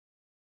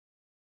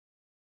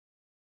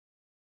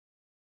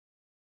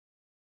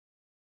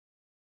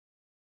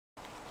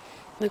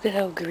Look at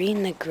how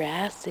green the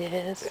grass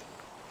is.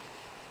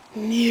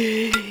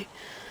 Yay!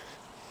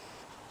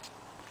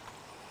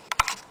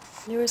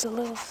 There was a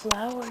little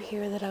flower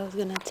here that I was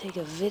gonna take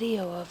a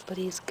video of, but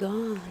he's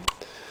gone.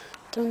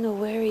 Don't know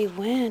where he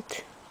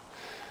went.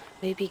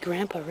 Maybe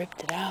Grandpa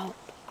ripped it out.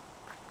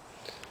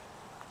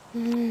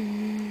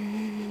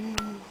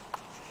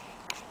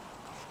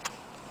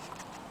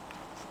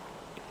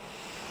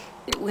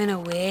 It went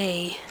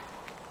away.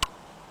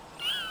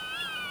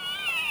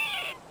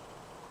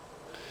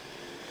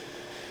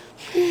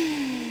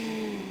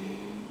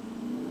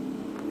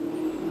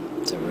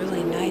 It's a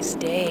really nice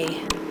day.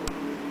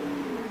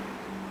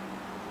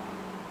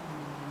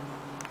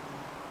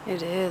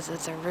 It is.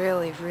 It's a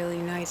really, really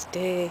nice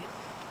day.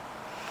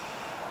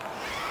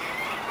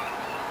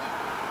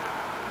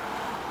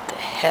 The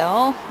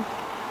hell?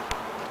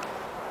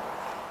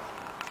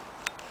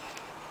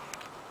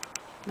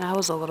 That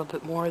was a little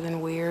bit more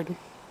than weird.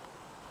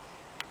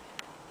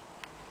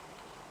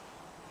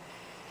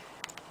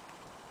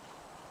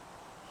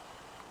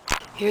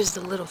 Here's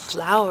the little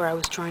flower I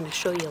was trying to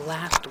show you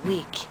last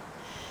week.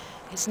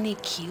 Isn't he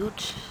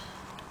cute?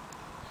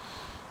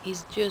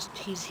 He's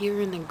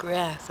here in the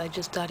grass. I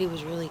just thought he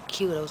was really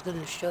cute. I was going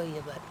to show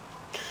you, but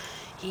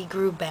he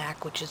grew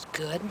back, which is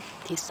good.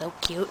 He's so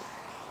cute.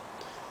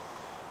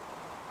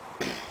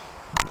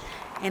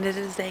 And it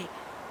is a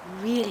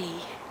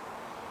really,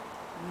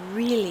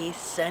 really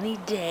sunny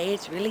day.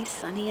 It's really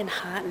sunny and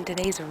hot, and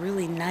today's a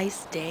really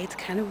nice day. It's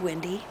kind of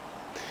windy.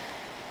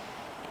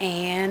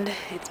 And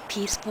it's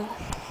peaceful.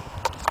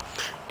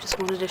 Just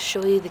wanted to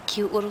show you the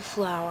cute little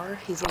flower.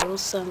 He's a little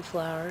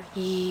sunflower.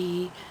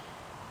 Yee.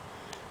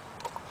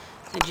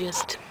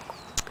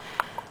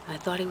 I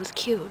thought he was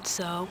cute,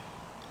 so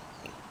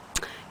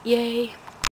yay.